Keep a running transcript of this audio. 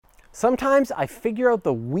Sometimes I figure out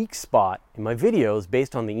the weak spot in my videos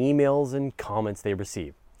based on the emails and comments they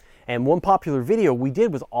receive. And one popular video we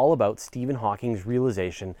did was all about Stephen Hawking's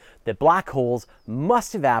realization that black holes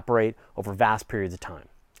must evaporate over vast periods of time.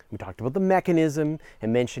 We talked about the mechanism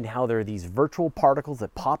and mentioned how there are these virtual particles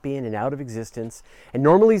that pop in and out of existence, and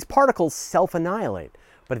normally these particles self-annihilate.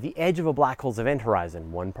 But at the edge of a black hole's event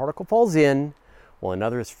horizon, one particle falls in, while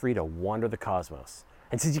another is free to wander the cosmos.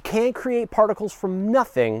 And since you can't create particles from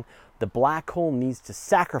nothing, the black hole needs to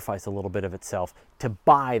sacrifice a little bit of itself to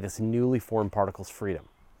buy this newly formed particle's freedom.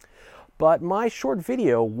 But my short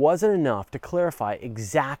video wasn't enough to clarify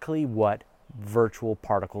exactly what virtual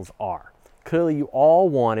particles are. Clearly you all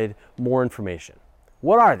wanted more information.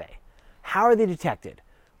 What are they? How are they detected?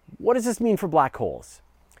 What does this mean for black holes?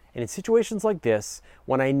 And in situations like this,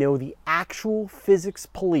 when I know the actual physics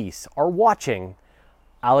police are watching,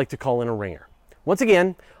 I like to call in a ringer. Once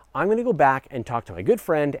again, I'm going to go back and talk to my good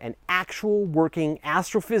friend and actual working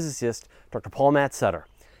astrophysicist, Dr. Paul Matsutter.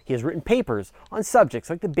 He has written papers on subjects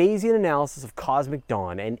like the Bayesian analysis of cosmic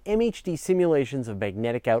dawn and MHD simulations of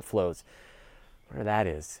magnetic outflows. Whatever that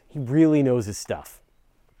is, he really knows his stuff.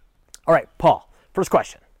 All right, Paul, first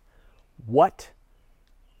question. What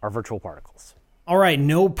are virtual particles? All right,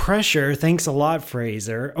 no pressure. Thanks a lot,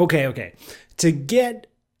 Fraser. Okay. To get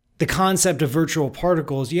the concept of virtual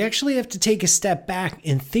particles, you actually have to take a step back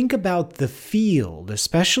and think about the field,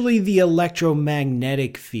 especially the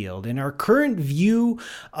electromagnetic field. In our current view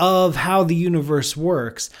of how the universe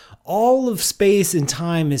works, all of space and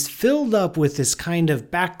time is filled up with this kind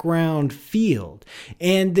of background field.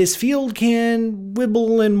 And this field can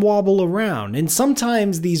wibble and wobble around. And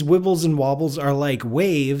sometimes these wibbles and wobbles are like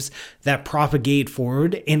waves that propagate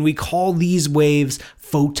forward. And we call these waves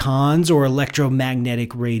photons or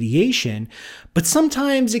electromagnetic radiation. But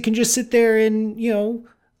sometimes it can just sit there and, bloop,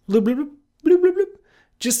 bloop, bloop, bloop, bloop,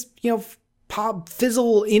 just, pop,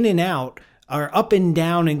 fizzle in and out, or up and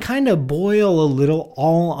down, and kind of boil a little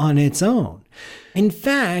all on its own. In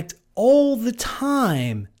fact, all the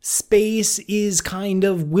time, space is kind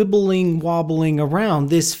of wibbling, wobbling around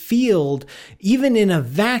this field, even in a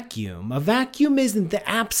vacuum. A vacuum isn't the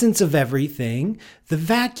absence of everything. The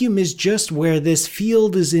vacuum is just where this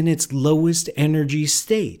field is in its lowest energy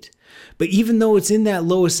state. But even though it's in that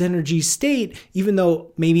lowest energy state, even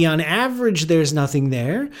though maybe on average there's nothing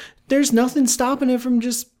there, there's nothing stopping it from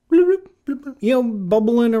just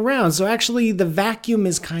bubbling around. So actually the vacuum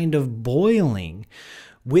is kind of boiling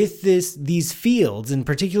with these fields, in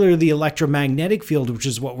particular the electromagnetic field, which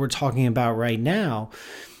is what we're talking about right now.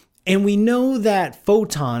 And we know that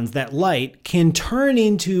photons, that light, can turn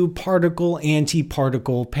into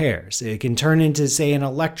particle-antiparticle pairs. It can turn into, say, an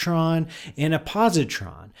electron and a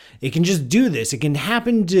positron. It can just do this. It can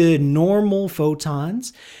happen to normal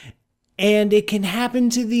photons, and it can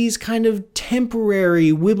happen to these kind of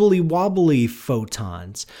temporary wibbly-wobbly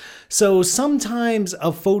photons. So sometimes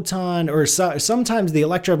a photon, or sometimes the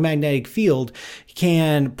electromagnetic field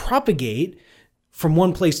can propagate from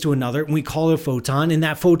one place to another, and we call it a photon, and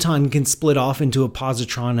that photon can split off into a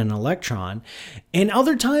positron and electron. And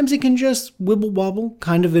other times it can just wibble-wobble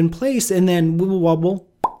kind of in place, and then wibble-wobble,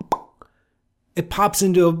 it pops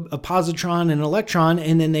into a positron and an electron,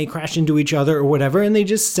 and then they crash into each other or whatever, and they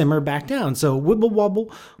just simmer back down. So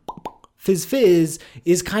wibble-wobble, fizz-fizz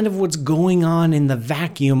is kind of what's going on in the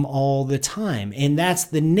vacuum all the time. And that's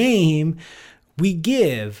the name we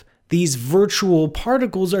give. These virtual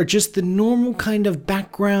particles are just the normal kind of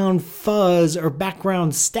background fuzz or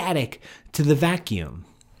background static to the vacuum.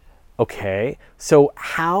 Okay, so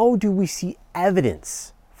how do we see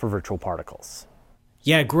evidence for virtual particles?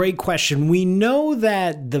 Yeah, great question. We know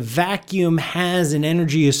that the vacuum has an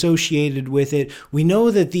energy associated with it. We know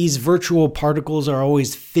that these virtual particles are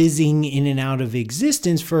always fizzing in and out of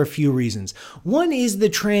existence for a few reasons. One is the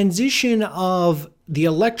transition of the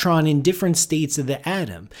electron in different states of the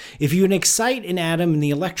atom. If you excite an atom and the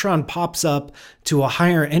electron pops up to a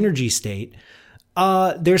higher energy state,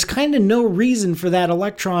 there's kind of no reason for that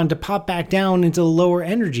electron to pop back down into the lower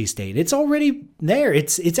energy state. It's already there.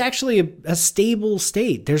 It's actually a stable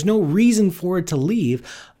state. There's no reason for it to leave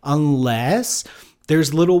unless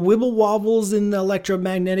there's little wibble wobbles in the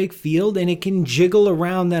electromagnetic field, and it can jiggle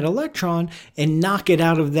around that electron and knock it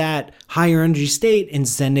out of that higher energy state and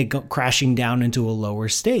send it crashing down into a lower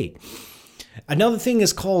state. Another thing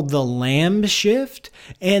is called the Lamb shift,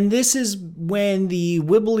 and this is when the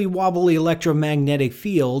wibbly-wobbly electromagnetic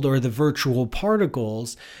field, or the virtual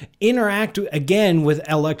particles, interact again with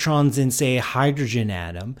electrons in, say, a hydrogen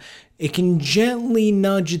atom. It can gently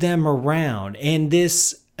nudge them around, and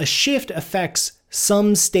a shift affects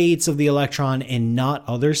some states of the electron and not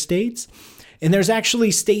other states. And there's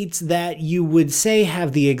actually states that you would say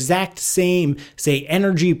have the exact same, say,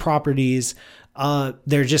 energy properties.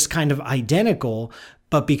 They're just kind of identical.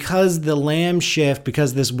 But because the Lamb shift,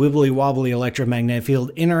 because this wibbly-wobbly electromagnetic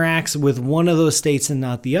field interacts with one of those states and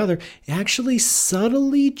not the other, it actually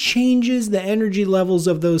subtly changes the energy levels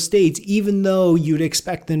of those states, even though you'd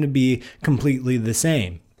expect them to be completely the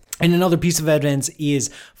same. And another piece of evidence is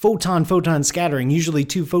photon-photon scattering. Usually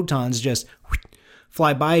two photons just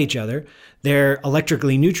fly by each other. They're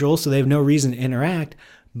electrically neutral, so they have no reason to interact.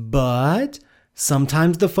 But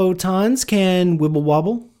sometimes the photons can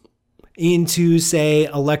wibble-wobble into, say,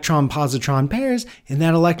 electron-positron pairs, and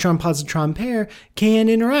that electron-positron pair can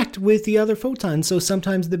interact with the other photons, so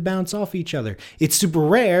sometimes they bounce off each other. It's super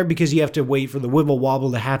rare because you have to wait for the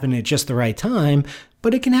wibble-wobble to happen at just the right time,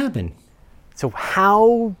 but it can happen. So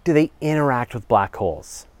how do they interact with black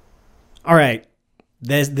holes? All right.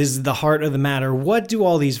 This is the heart of the matter. What do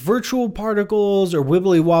all these virtual particles or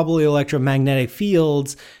wibbly-wobbly electromagnetic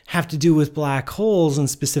fields have to do with black holes and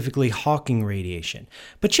specifically Hawking radiation?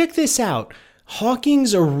 But check this out.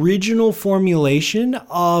 Hawking's original formulation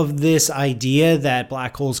of this idea that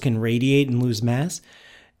black holes can radiate and lose mass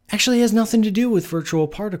actually has nothing to do with virtual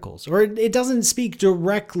particles, or it doesn't speak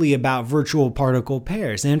directly about virtual particle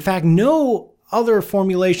pairs. And in fact, no other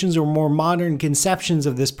formulations or more modern conceptions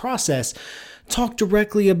of this process talk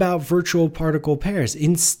directly about virtual particle pairs.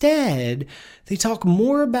 Instead, they talk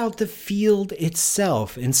more about the field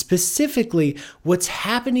itself, and specifically what's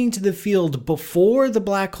happening to the field before the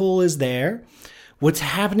black hole is there, what's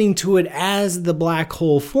happening to it as the black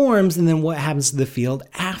hole forms, and then what happens to the field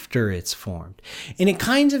after it's formed. And it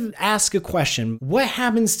kind of asks a question: what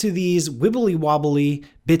happens to these wibbly-wobbly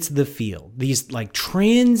bits of the field, these like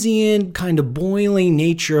transient kind of boiling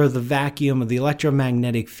nature of the vacuum of the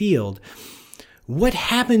electromagnetic field? What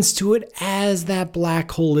happens to it as that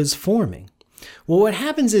black hole is forming? Well, what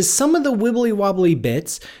happens is some of the wibbly-wobbly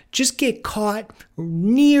bits just get caught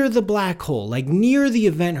near the black hole, like near the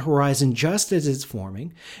event horizon just as it's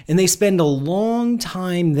forming, and they spend a long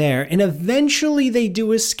time there, and eventually they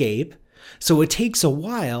do escape, so it takes a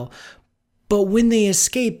while. But when they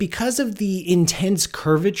escape, because of the intense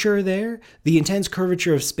curvature there, the intense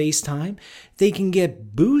curvature of space-time, they can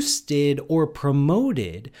get boosted or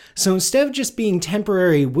promoted. So instead of just being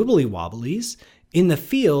temporary wibbly-wobblies in the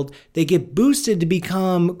field, they get boosted to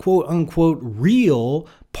become quote-unquote real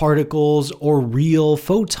particles or real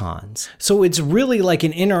photons. So it's really like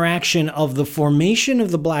an interaction of the formation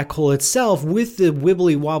of the black hole itself with the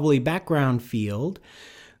wibbly-wobbly background field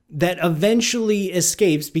that eventually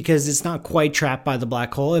escapes, because it's not quite trapped by the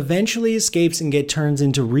black hole, eventually escapes and turns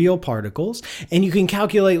into real particles. And you can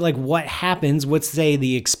calculate like what happens, what's say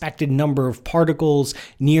the expected number of particles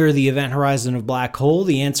near the event horizon of black hole.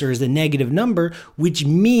 The answer is a negative number, which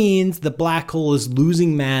means the black hole is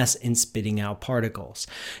losing mass and spitting out particles.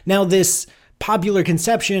 Now, this popular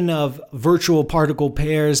conception of virtual particle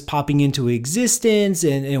pairs popping into existence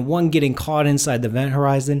and one getting caught inside the event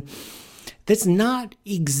horizon, that's not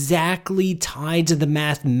exactly tied to the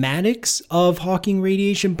mathematics of Hawking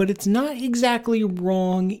radiation, but it's not exactly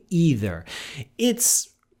wrong either.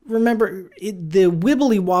 Remember, the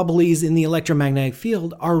wibbly-wobblies in the electromagnetic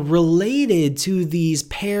field are related to these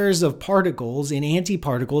pairs of particles and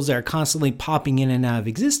antiparticles that are constantly popping in and out of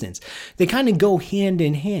existence. They kind of go hand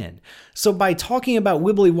in hand. So by talking about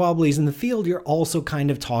wibbly-wobblies in the field, you're also kind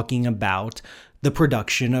of talking about the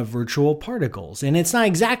production of virtual particles. And it's not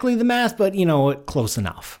exactly the math, but close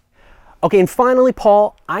enough. Okay, and finally,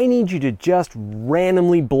 Paul, I need you to just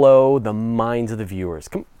randomly blow the minds of the viewers.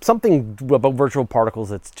 Something about virtual particles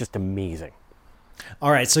that's just amazing.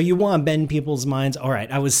 All right, so you want to bend people's minds? All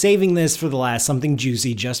right, I was saving this for the last, something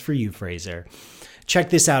juicy just for you, Fraser.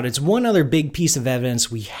 Check this out. It's one other big piece of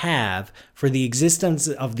evidence we have for the existence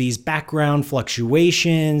of these background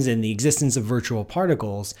fluctuations and the existence of virtual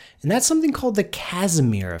particles, and that's something called the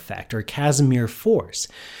Casimir effect or Casimir force.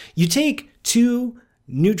 You take two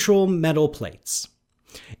neutral metal plates,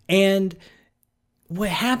 and what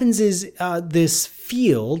happens is this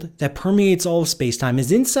field that permeates all of space-time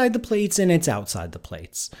is inside the plates and it's outside the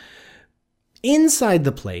plates. Inside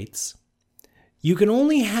the plates, you can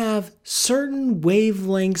only have certain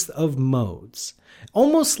wavelengths of modes.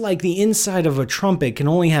 Almost like the inside of a trumpet can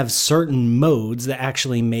only have certain modes that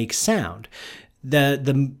actually make sound.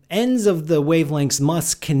 The ends of the wavelengths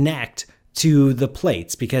must connect to the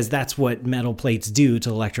plates because that's what metal plates do to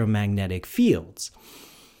electromagnetic fields.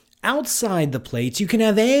 Outside the plates, you can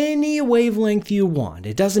have any wavelength you want.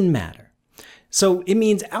 It doesn't matter. So it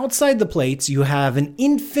means outside the plates, you have an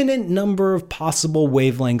infinite number of possible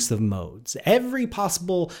wavelengths of modes. Every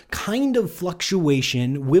possible kind of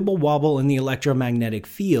fluctuation, wibble wobble in the electromagnetic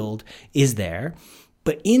field is there.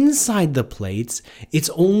 But inside the plates, it's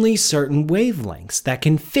only certain wavelengths that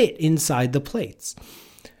can fit inside the plates.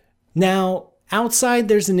 Now, outside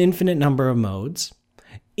there's an infinite number of modes.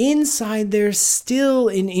 Inside there's still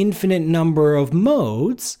an infinite number of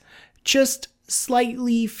modes, just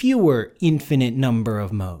slightly fewer infinite number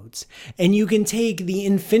of modes. And you can take the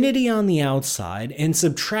infinity on the outside and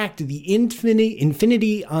subtract the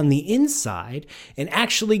infinity on the inside and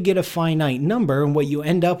actually get a finite number, and what you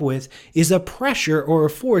end up with is a pressure or a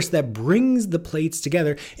force that brings the plates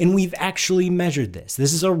together. And we've actually measured this.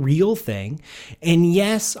 This is a real thing. And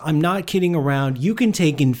yes, I'm not kidding around. You can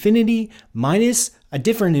take infinity minus a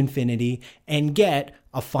different infinity and get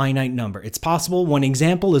a finite number. It's possible. One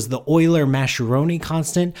example is the Euler-Mascheroni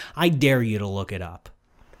constant. I dare you to look it up.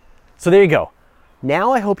 So there you go.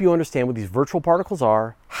 Now I hope you understand what these virtual particles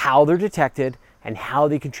are, how they're detected, and how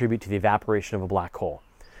they contribute to the evaporation of a black hole.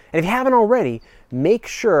 And if you haven't already, make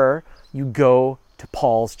sure you go to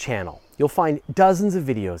Paul's channel. You'll find dozens of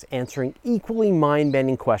videos answering equally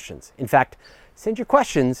mind-bending questions. In fact, send your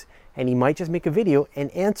questions and he might just make a video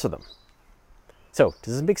and answer them. So,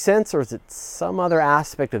 does this make sense, or is it some other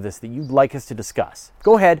aspect of this that you'd like us to discuss?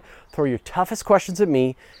 Go ahead, throw your toughest questions at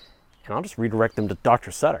me, and I'll just redirect them to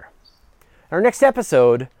Dr. Sutter. Our next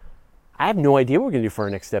episode, I have no idea what we're going to do for our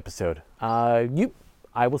next episode. I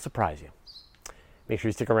will surprise you. Make sure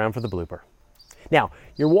you stick around for the blooper. Now,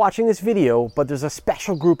 you're watching this video, but there's a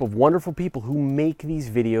special group of wonderful people who make these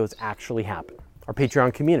videos actually happen, our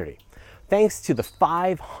Patreon community. Thanks to the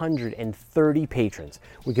 530 patrons,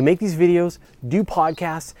 we can make these videos, do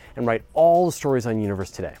podcasts, and write all the stories on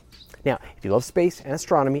Universe Today. Now, if you love space and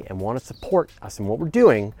astronomy and want to support us in what we're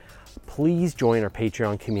doing, please join our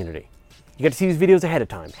Patreon community. You get to see these videos ahead of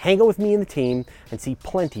time, hang out with me and the team, and see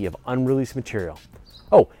plenty of unreleased material.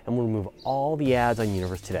 Oh, and we'll remove all the ads on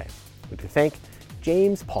Universe Today. We'd like to thank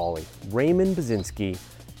James Pauly, Raymond Basinski,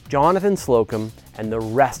 Jonathan Slocum, and the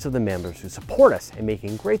rest of the members who support us in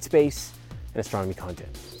making great space and astronomy content.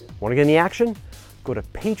 Want to get in the action? Go to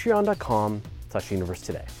patreon.com/universe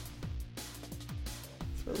today.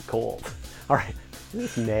 It's really cold. All right,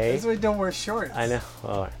 this is May. That's why I don't wear shorts. I know.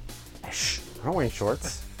 All right. Shh, I'm not wearing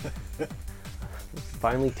shorts.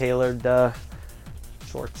 Finely tailored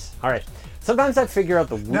shorts. All right. Sometimes I figure out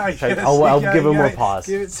the. No, I'll give it more pause.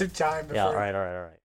 Give it some time. Yeah. All right.